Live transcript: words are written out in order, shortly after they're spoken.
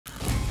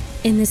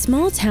In the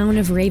small town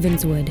of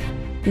Ravenswood,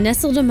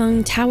 nestled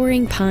among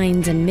towering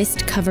pines and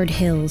mist-covered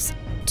hills,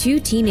 two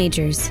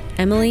teenagers,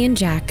 Emily and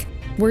Jack,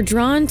 were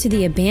drawn to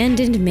the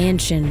abandoned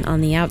mansion on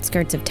the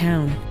outskirts of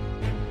town.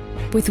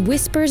 With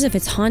whispers of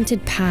its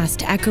haunted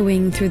past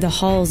echoing through the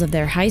halls of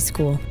their high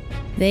school,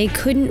 they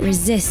couldn't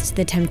resist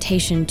the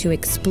temptation to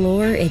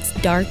explore its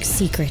dark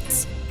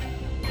secrets.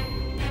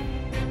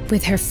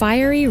 With her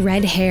fiery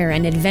red hair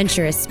and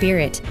adventurous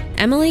spirit,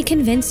 Emily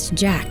convinced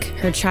Jack,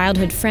 her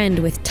childhood friend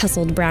with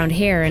tousled brown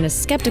hair and a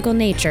skeptical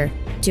nature,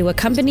 to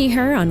accompany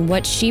her on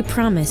what she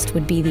promised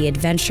would be the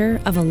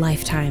adventure of a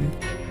lifetime.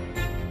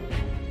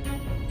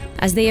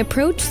 As they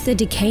approached the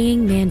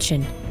decaying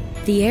mansion,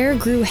 the air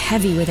grew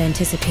heavy with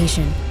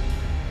anticipation.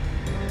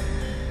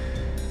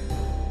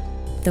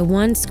 The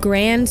once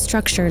grand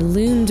structure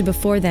loomed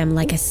before them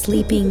like a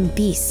sleeping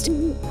beast,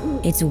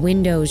 its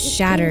windows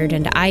shattered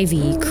and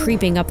ivy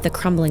creeping up the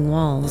crumbling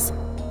walls.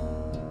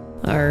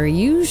 "Are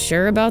you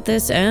sure about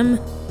this, Em?"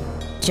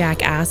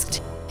 Jack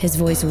asked, his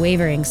voice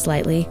wavering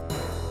slightly.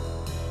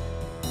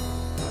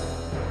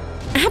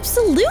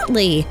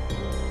 "Absolutely!"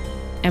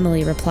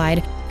 Emily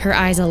replied, her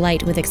eyes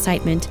alight with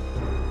excitement.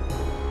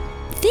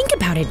 "Think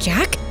about it,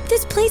 Jack.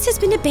 This place has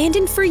been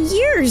abandoned for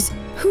years.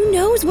 Who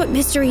knows what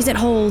mysteries it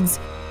holds?"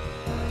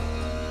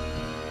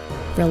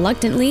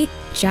 Reluctantly,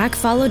 Jack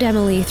followed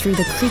Emily through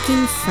the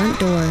creaking front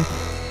door,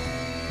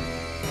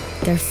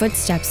 their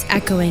footsteps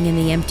echoing in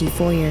the empty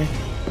foyer.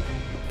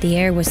 The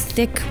air was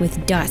thick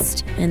with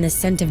dust and the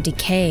scent of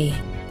decay,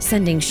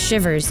 sending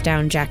shivers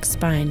down Jack's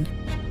spine.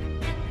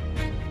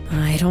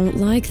 "I don't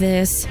like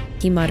this,"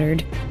 he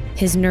muttered,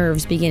 his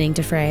nerves beginning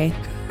to fray.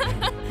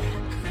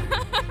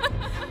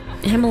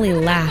 Emily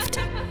laughed,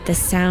 the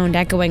sound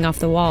echoing off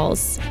the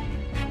walls.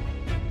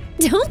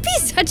 "Don't be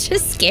such a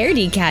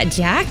scaredy cat,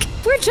 Jack.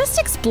 We're just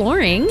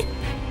exploring."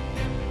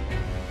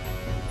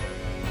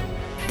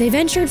 They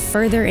ventured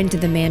further into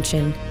the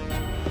mansion,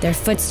 their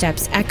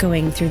footsteps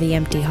echoing through the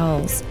empty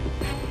halls.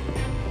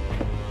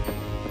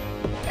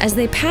 As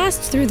they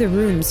passed through the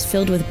rooms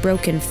filled with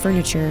broken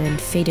furniture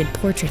and faded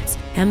portraits,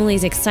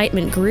 Emily's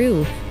excitement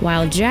grew,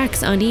 while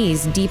Jack's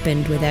unease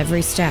deepened with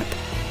every step.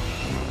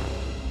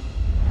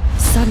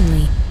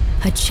 Suddenly,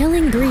 a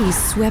chilling breeze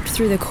swept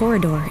through the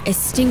corridor,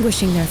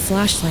 extinguishing their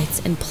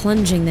flashlights and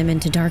plunging them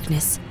into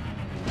darkness.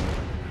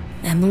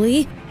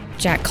 "Emily?"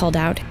 Jack called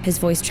out, his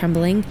voice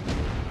trembling.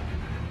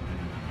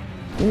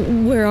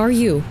 "Where are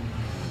you?"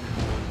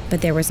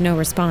 But there was no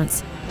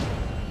response.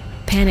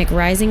 Panic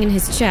rising in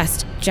his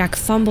chest, Jack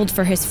fumbled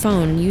for his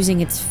phone,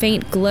 using its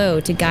faint glow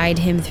to guide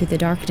him through the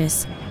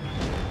darkness.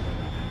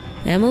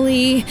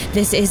 "Emily,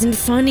 this isn't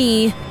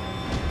funny,"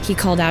 he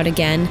called out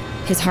again,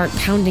 his heart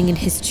pounding in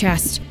his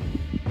chest.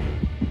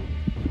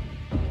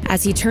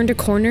 As he turned a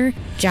corner,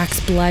 Jack's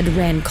blood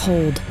ran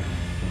cold.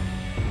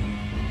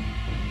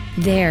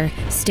 There,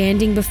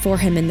 standing before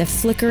him in the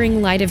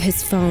flickering light of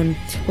his phone,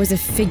 was a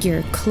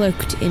figure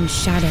cloaked in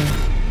shadow.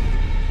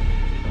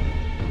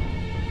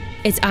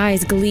 Its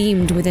eyes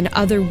gleamed with an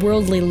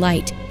otherworldly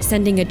light,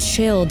 sending a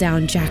chill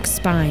down Jack's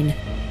spine.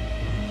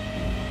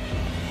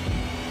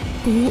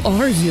 "Who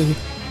are you?"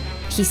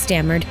 he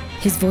stammered,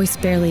 his voice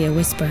barely a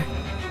whisper.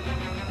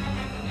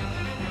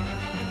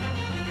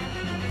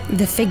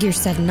 The figure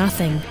said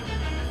nothing,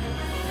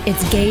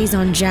 its gaze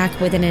on Jack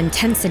with an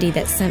intensity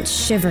that sent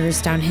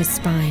shivers down his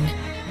spine.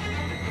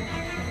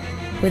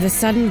 With a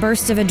sudden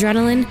burst of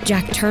adrenaline,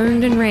 Jack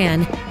turned and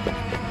ran,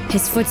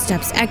 his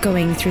footsteps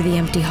echoing through the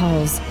empty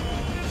halls.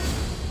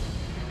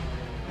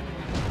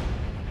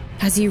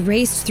 As he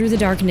raced through the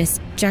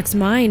darkness, Jack's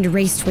mind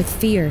raced with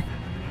fear.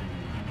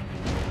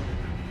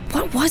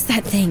 What was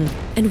that thing,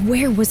 and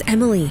where was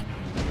Emily?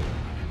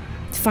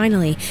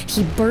 Finally,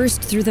 he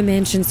burst through the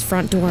mansion's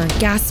front door,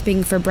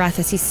 gasping for breath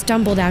as he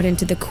stumbled out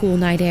into the cool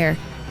night air.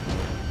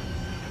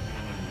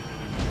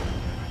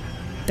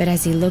 But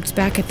as he looked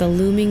back at the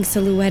looming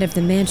silhouette of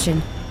the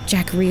mansion,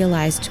 Jack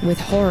realized with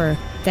horror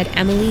that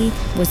Emily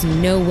was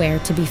nowhere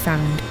to be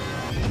found.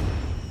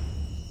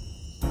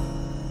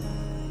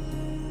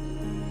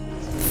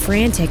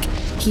 Frantic,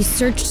 he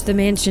searched the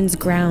mansion's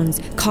grounds,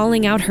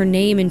 calling out her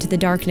name into the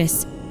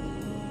darkness.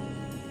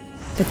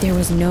 But there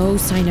was no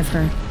sign of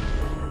her,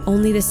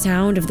 only the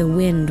sound of the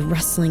wind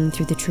rustling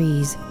through the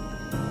trees.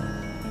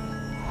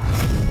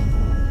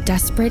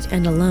 Desperate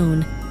and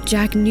alone,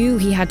 Jack knew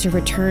he had to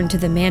return to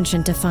the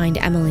mansion to find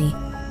Emily.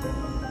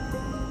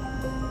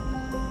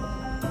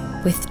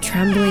 With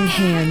trembling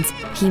hands,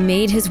 he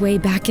made his way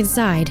back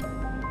inside,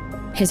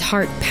 his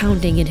heart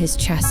pounding in his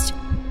chest.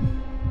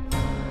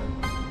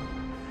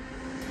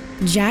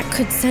 Jack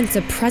could sense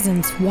a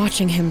presence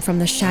watching him from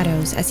the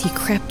shadows as he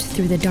crept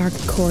through the dark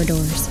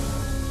corridors.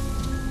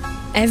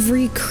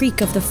 Every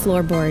creak of the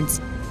floorboards,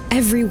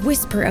 every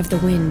whisper of the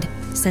wind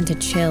sent a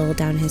chill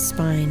down his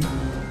spine.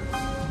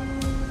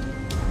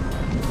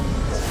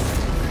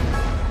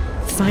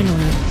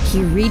 Finally,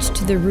 he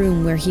reached the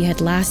room where he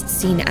had last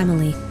seen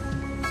Emily,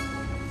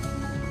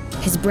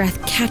 his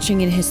breath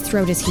catching in his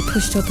throat as he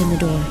pushed open the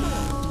door.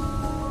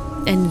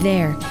 And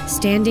there,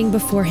 standing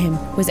before him,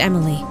 was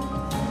Emily,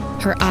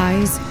 her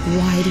eyes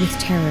wide with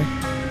terror.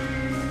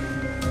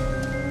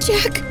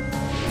 "Jack,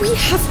 we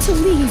have to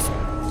leave,"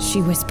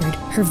 she whispered,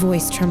 her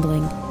voice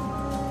trembling.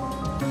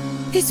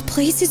 "This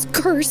place is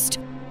cursed."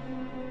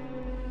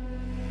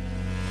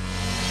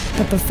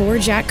 But before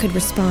Jack could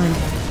respond,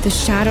 the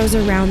shadows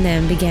around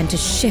them began to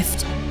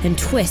shift and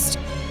twist,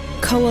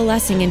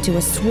 coalescing into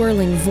a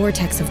swirling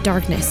vortex of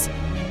darkness.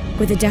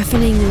 With a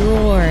deafening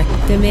roar,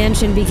 the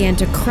mansion began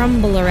to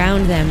crumble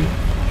around them,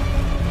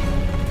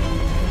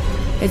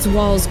 its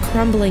walls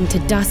crumbling to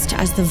dust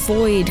as the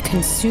void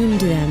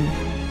consumed them.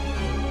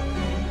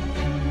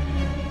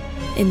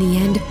 In the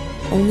end,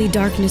 only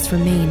darkness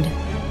remained,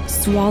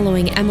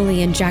 swallowing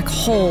Emily and Jack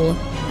whole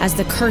as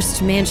the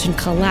cursed mansion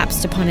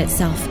collapsed upon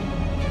itself,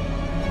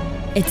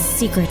 its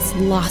secrets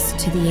lost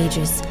to the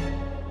ages.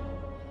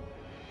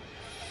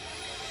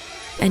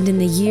 And in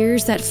the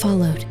years that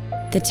followed,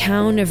 the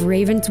town of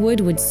Ravenswood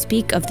would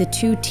speak of the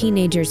two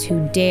teenagers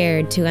who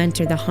dared to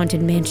enter the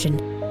haunted mansion,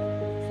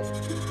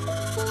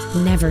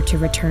 never to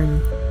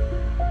return.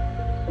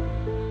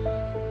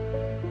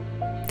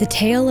 The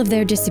tale of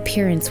their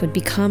disappearance would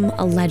become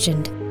a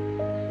legend.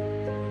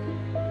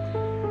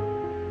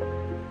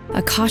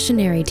 A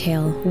cautionary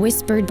tale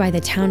whispered by the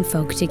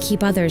townfolk to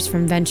keep others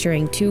from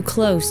venturing too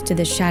close to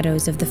the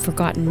shadows of the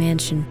forgotten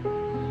mansion.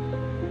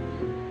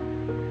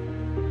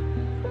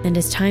 And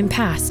as time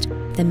passed,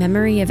 the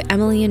memory of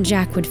Emily and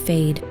Jack would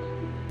fade,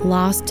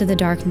 lost to the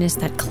darkness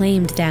that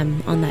claimed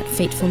them on that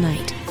fateful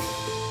night.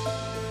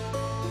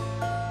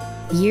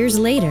 Years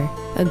later,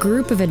 a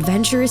group of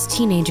adventurous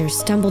teenagers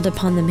stumbled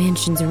upon the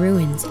mansion's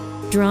ruins,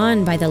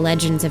 drawn by the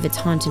legends of its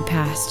haunted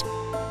past.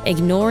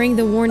 Ignoring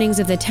the warnings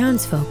of the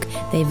townsfolk,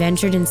 they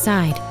ventured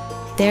inside,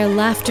 their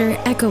laughter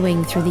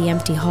echoing through the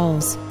empty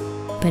halls.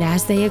 But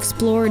as they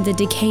explored the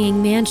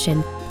decaying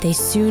mansion, they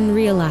soon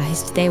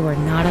realized they were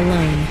not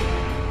alone.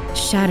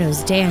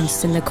 Shadows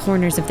danced in the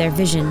corners of their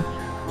vision.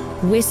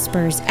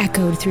 Whispers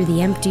echoed through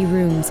the empty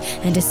rooms,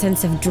 and a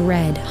sense of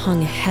dread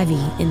hung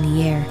heavy in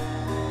the air.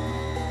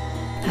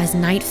 As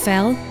night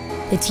fell,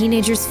 the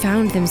teenagers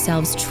found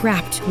themselves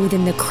trapped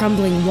within the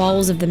crumbling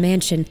walls of the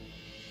mansion,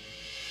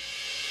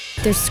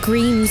 their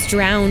screams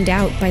drowned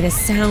out by the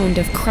sound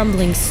of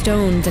crumbling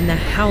stones and the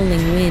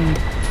howling wind.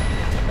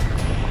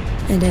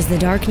 And as the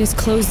darkness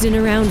closed in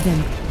around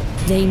them,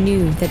 they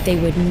knew that they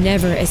would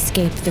never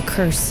escape the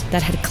curse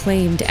that had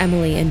claimed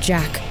Emily and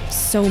Jack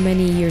so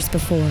many years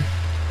before.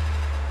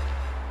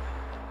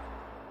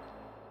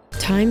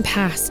 Time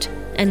passed,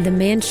 and the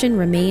mansion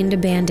remained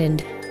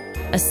abandoned,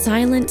 a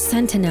silent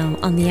sentinel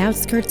on the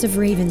outskirts of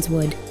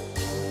Ravenswood.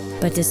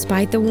 But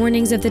despite the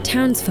warnings of the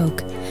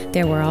townsfolk,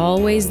 there were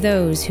always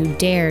those who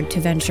dared to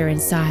venture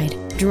inside,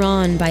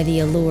 drawn by the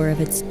allure of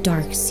its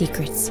dark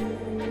secrets.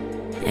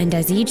 And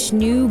as each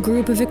new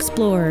group of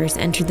explorers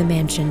entered the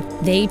mansion,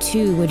 they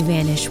too would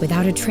vanish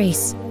without a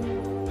trace,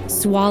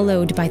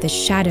 swallowed by the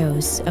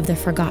shadows of the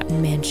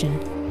forgotten mansion.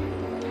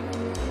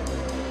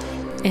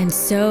 And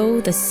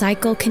so the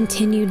cycle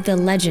continued, the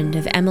legend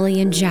of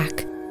Emily and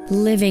Jack,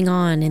 living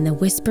on in the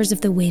whispers of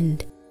the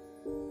wind.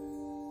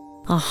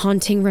 A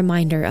haunting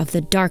reminder of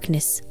the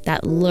darkness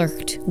that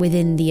lurked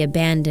within the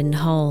abandoned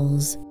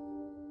halls.